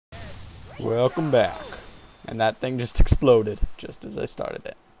Welcome back. And that thing just exploded just as I started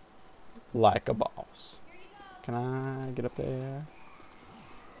it. Like a boss. Can I get up there?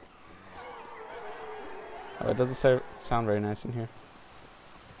 Oh, it doesn't sound very nice in here.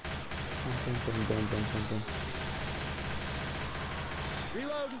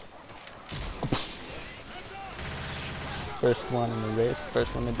 Reload. First one in the race,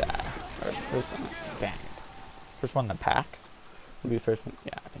 first one to die. Or first one, dang it. First one in the pack? Will be the first one.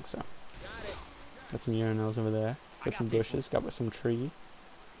 Yeah, I think so. Got some urinals over there. Got some bushes. Got some tree.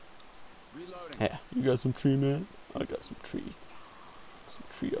 Yeah, you got some tree, man? I got some tree. Some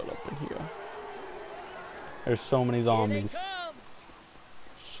tree all up in here. There's so many zombies.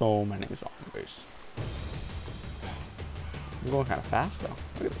 So many zombies. I'm going kind of fast, though.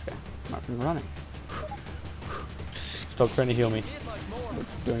 Look at this guy. I'm running. Stop trying to heal me. We're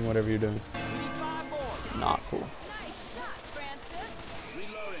doing whatever you're doing. Not cool.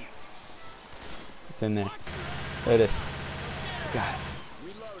 It's in there. There it is. Got it.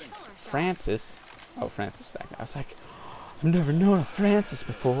 Francis? Oh, Francis, that guy. I was like, I've never known a Francis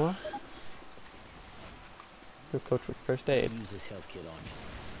before. Good coach with first aid. Use this health kit on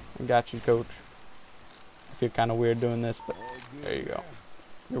you. I got you, coach. I feel kind of weird doing this, but there you go.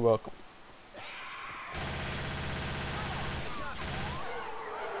 You're welcome.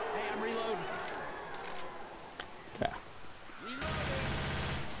 Hey, I'm reloading. Okay.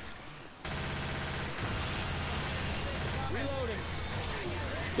 Reloading.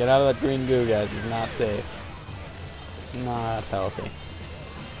 Get out of that green goo, guys. It's not safe. It's not healthy.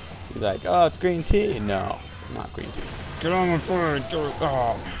 He's like, oh, it's green tea. No, not green tea. Get on the floor and do it.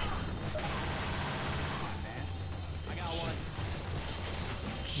 Oh. I got one.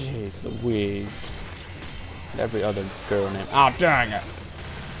 Jeez Louise. Every other girl named. Oh, dang it.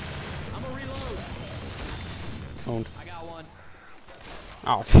 I'm gonna reload. Owned. I got one.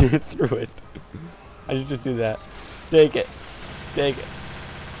 Oh, threw it. I should just do that. Take it. Take it.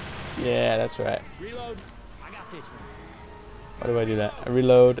 Yeah, that's right. Reload. I got this one. Why do I do that? I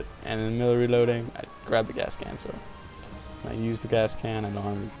reload, and in the middle of reloading, I grab the gas can. So when I use the gas can, I don't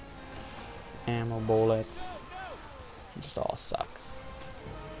have any ammo, bullets. It just all sucks.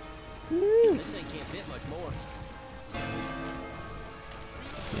 Woo. This thing can't fit much more.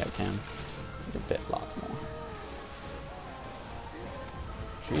 Yeah, it can. It can fit lots more.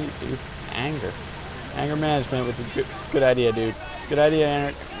 Jeez, dude. Anger. Anger management, which is a good idea, dude. Good idea,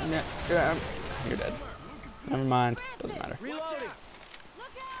 Eric. You're dead. Never mind. Doesn't matter. Reloading.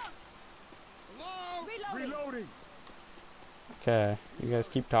 Look out! Hello? Reloading. Okay, you guys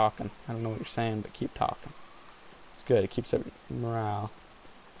keep talking. I don't know what you're saying, but keep talking. It's good. It keeps up your morale.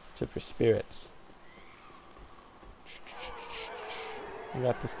 Keeps up your spirits. I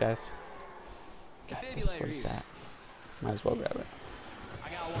got this, guys. Got this. What is that? Might as well grab it. I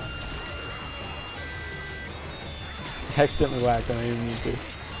got one. I accidentally whacked. I don't even need to.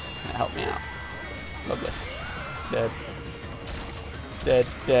 Help me out. Lovely. Dead. Dead.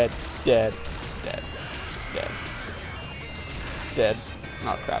 Dead. Dead. Dead. Dead. Dead.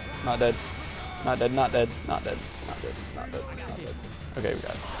 Oh crap. Not dead. Not dead. Not dead. Not dead. Not dead. Not dead. Not dead. Okay, we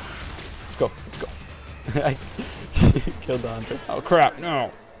got it. Let's go. Let's go. I killed the hunter. Oh crap!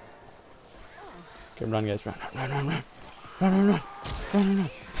 No. Okay, run, guys. Run. Run. Run. Run. Run. Run. Run. Run. Run. Run.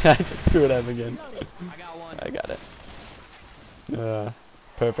 I just threw it at him again. I got one. I got it.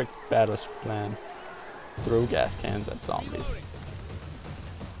 Perfect battle plan. Throw gas cans at zombies.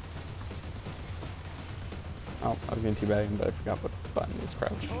 Oh, I was going to teabag him, but I forgot what button is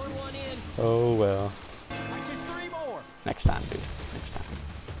crouch. Throwing one in. Oh well. Actually, three more. Next time, dude. Next time.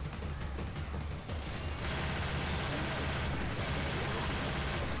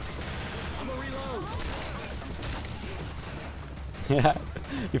 I'm gonna reload. Yeah,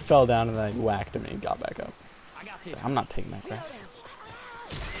 you fell down and then I whacked him and he got back up. I got this. So I'm not taking that crap.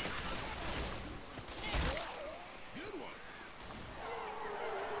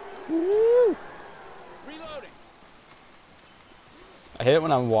 Woo! Reloading. I hate it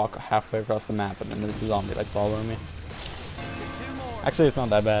when I walk halfway across the map and then there's a zombie like following me. Two more. Actually, it's not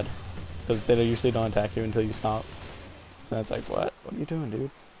that bad because they usually don't attack you until you stop. So that's like, what? What are you doing,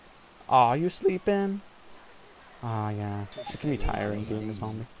 dude? Aw, you sleeping? Ah, yeah. It can be tiring being a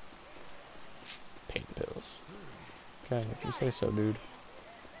zombie. Pain pills. Okay, if you say so, dude.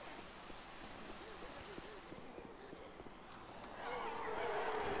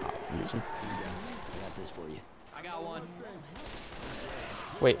 I'll use them. I got this for you. I got one.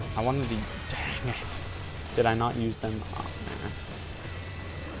 Wait, I wanted to. Dang it. Did I not use them? Oh, man.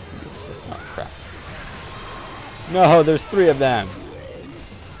 Use this. Oh, crap. No, there's 3 of them.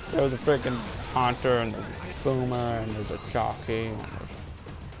 There was a freaking taunter, and there's a boomer, and there's a jockey, and there's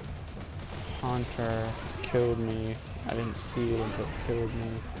Haunter killed me. I didn't see it until it killed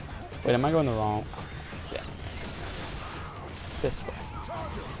me. Wait, am I going the wrong? Yeah. This way.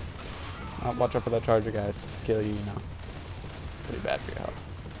 Oh, watch out for that charger, guys. Kill you, you know. Pretty bad for your health.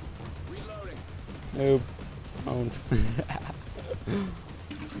 Noob. Owned.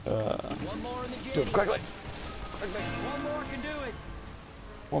 One more in the Do it Jenny. quickly. One more can do it.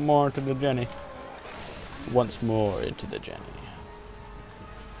 One more into the Jenny. Once more into the Jenny.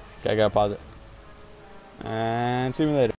 Okay, I gotta pause it. And see me later.